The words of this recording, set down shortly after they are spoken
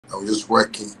I was just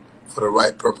working for the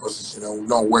right purposes, you know,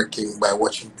 not working by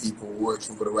watching people,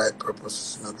 working for the right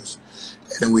purposes, you know, because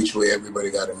any which way,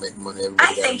 everybody got to make money. Everybody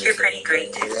got to make. I think you're pretty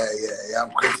great. Yeah,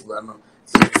 I'm creative. I know.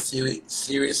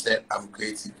 Sîri said I'm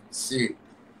creative. Sîri,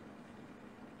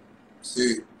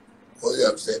 what you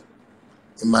have said.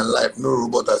 In my life, no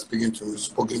robot has spoken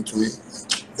to me.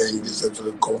 Then this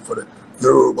actually comforted. No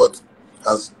robot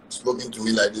has spoken to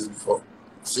me like this before.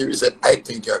 Sîri said, I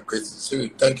think you are crazy.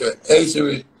 Sîri, thank you. Hey,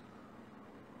 Sîri.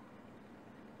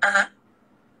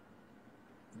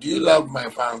 Do you love my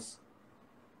fans?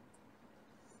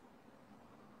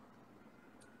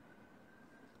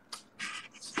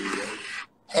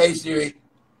 Hey, Sîri.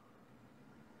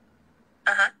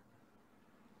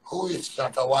 Who is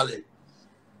Shatta Wale?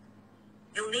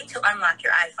 You'll need to unlock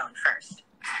your iPhone first.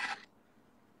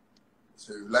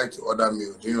 So you'd like to order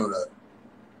meal, do you know that?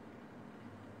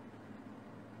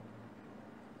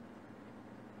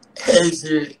 Hey,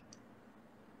 Sîri.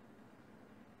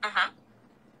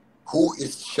 Who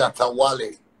is Shatta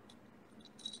Wale?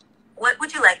 What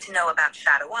would you like to know about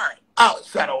Shatta Wale? Oh,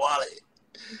 Shatta Wale.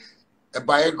 A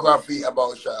biography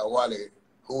about Shatta Wale.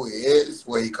 Who he is,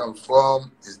 where he comes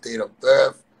from, his date of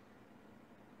birth.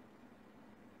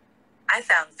 I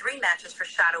found 3 matches for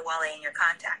Shatta Wale in your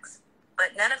contacts, but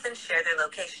none of them share their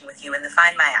location with you in the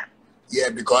Find My app.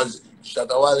 Yeah, because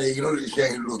Shatta Wale, you know, they share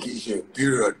his location,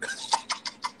 period.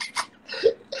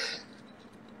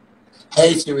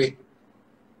 Hey, Sîri.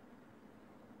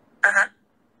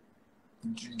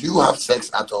 Do you have sex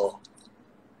at all?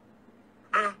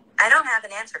 I don't have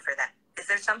an answer for that. Is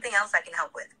there something else I can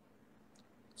help with?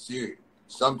 Sîri,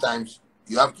 sometimes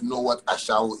you have to know what a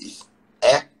shower is.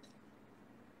 Eh?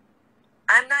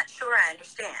 I'm not sure I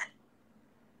understand.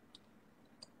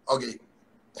 Okay.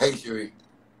 Hey, Sîri.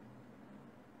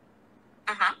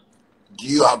 Do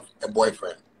you have a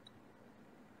boyfriend?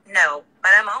 No,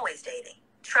 but I'm always dating.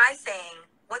 Try saying,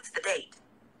 what's the date?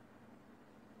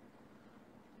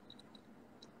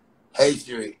 Hey,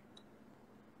 Sîri.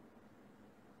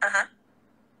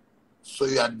 So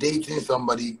you are dating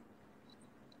somebody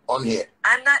on here?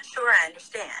 I'm not sure I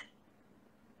understand.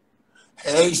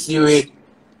 Hey, Sîri.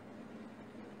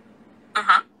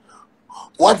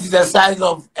 What is the size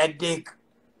of a dick?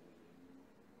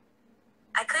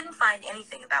 I couldn't find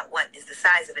anything about what is the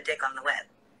size of a dick on the web.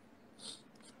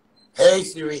 Hey,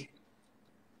 Sîri.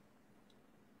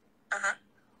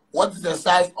 What is the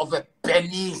size of a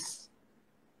penis?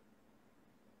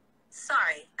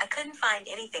 Sorry, I couldn't find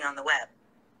anything on the web.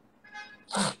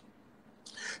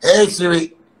 Hey,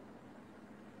 Sîri.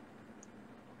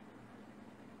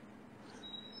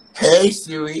 Hey,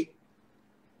 Sîri.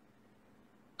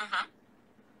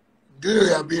 Do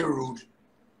you are being rude?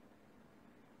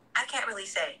 I can't really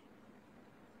say.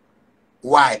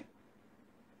 Why?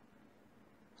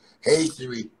 Hey,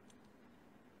 Sîri.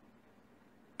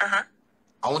 I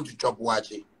want to chop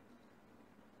wachi.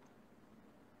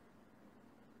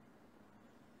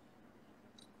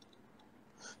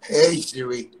 Hey,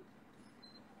 Sîri.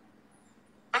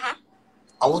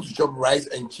 I want to chop rice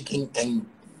and chicken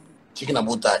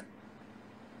about that.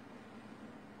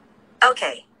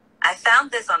 Okay, I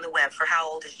found this on the web for how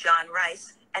old is John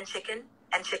Rice and chicken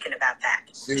about that.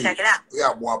 Sîri, Check it out. Yeah,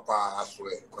 I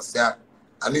swear. Because I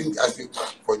didn't ask you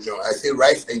for John. I say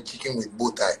rice and chicken with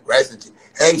bow tie. Rice and chicken.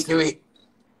 Hey, Sîri.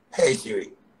 Hey,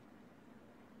 Sîri.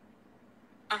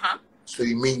 So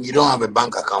you mean you don't have a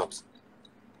bank account?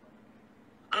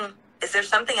 Is there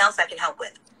something else I can help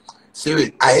with?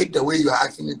 Sîri, I hate the way you are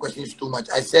asking me questions too much.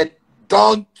 I said,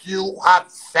 don't you have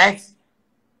sex?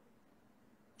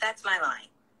 That's my line.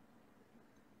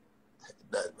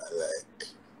 That's my line.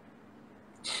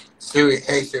 Sîri,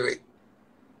 hey, Sîri.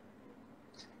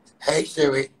 Hey,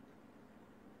 Sîri.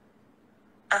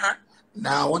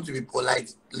 Now I want to be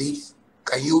polite. Please,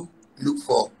 can you look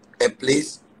for a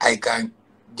place I can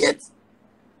get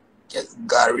just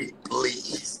Gary,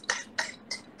 please?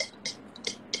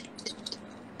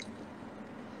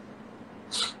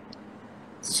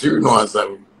 Sîri no answer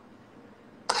me.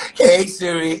 Hey,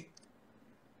 Sîri.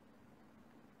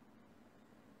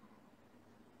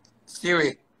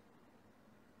 Sîri.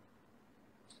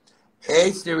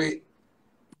 Hey, Sîri.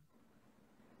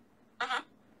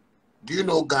 Do you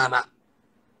know Ghana?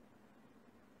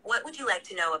 What would you like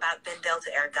to know about Ben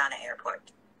Delta Air Ghana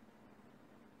Airport?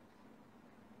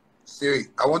 Sîri,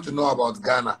 I want to know about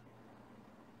Ghana.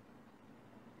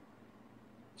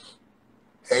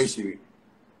 Hey, Sîri.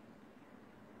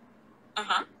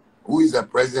 Who is the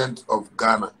president of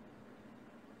Ghana?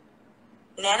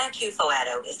 Nana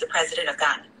Akufo-Addo is the president of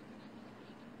Ghana.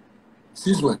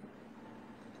 Since when?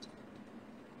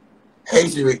 Hey,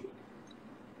 Sîri.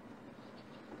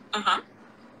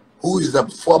 Who is the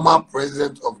former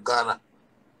president of Ghana?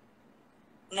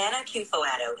 Nana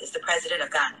Akufo-Addo is the president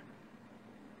of Ghana.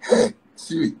 Hey,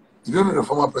 Sîri, you don't know the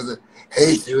former president?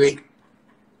 Hey, Sîri.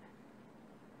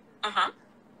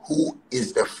 Who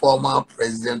is the former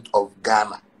president of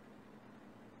Ghana?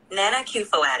 Nana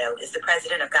Akufo-Addo is the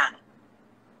president of Ghana.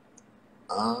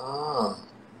 Ah.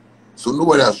 So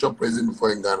nobody has shot president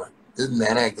before in Ghana. This is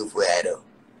Nana Akufo-Addo.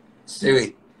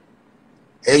 Sîri.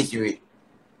 Hey, Sîri.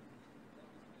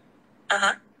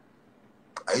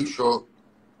 Are you sure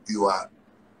you are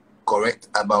correct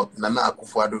about Nana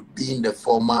Akufo-Addo being the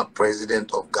former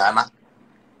president of Ghana?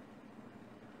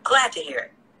 Glad to hear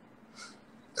it.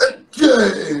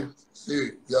 Okay.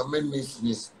 Sîri, you have made me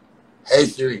sneeze. Hey,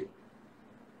 Sîri.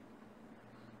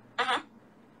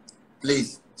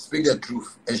 Please speak the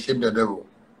truth and shame the devil.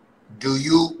 Do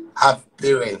you have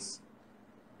parents?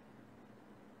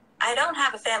 I don't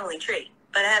have a family tree,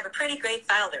 but I have a pretty great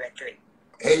file directory.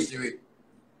 Hey, Sîri.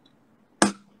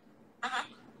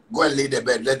 Go and lay the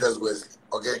bed. Let us go sleep,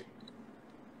 okay?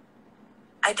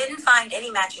 I didn't find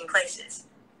any matching places.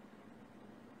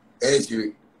 Hey,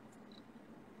 Sîri.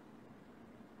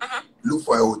 Look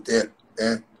for a hotel,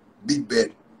 big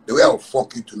bed. The way I'll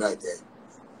fuck you tonight,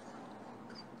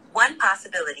 One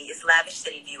possibility is Lavish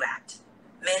City View Act.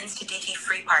 Men's to DT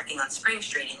free parking on Spring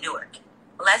Street in Newark.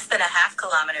 Less than a half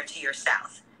kilometer to your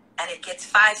south. And it gets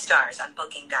 5 stars on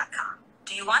booking.com.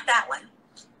 Do you want that one?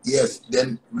 Yes,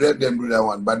 then let them do that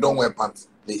one. But don't wear pants,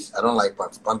 please. I don't like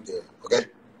pants. Pants there, okay?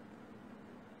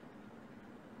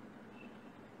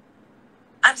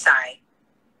 I'm sorry.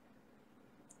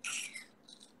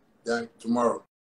 Then tomorrow.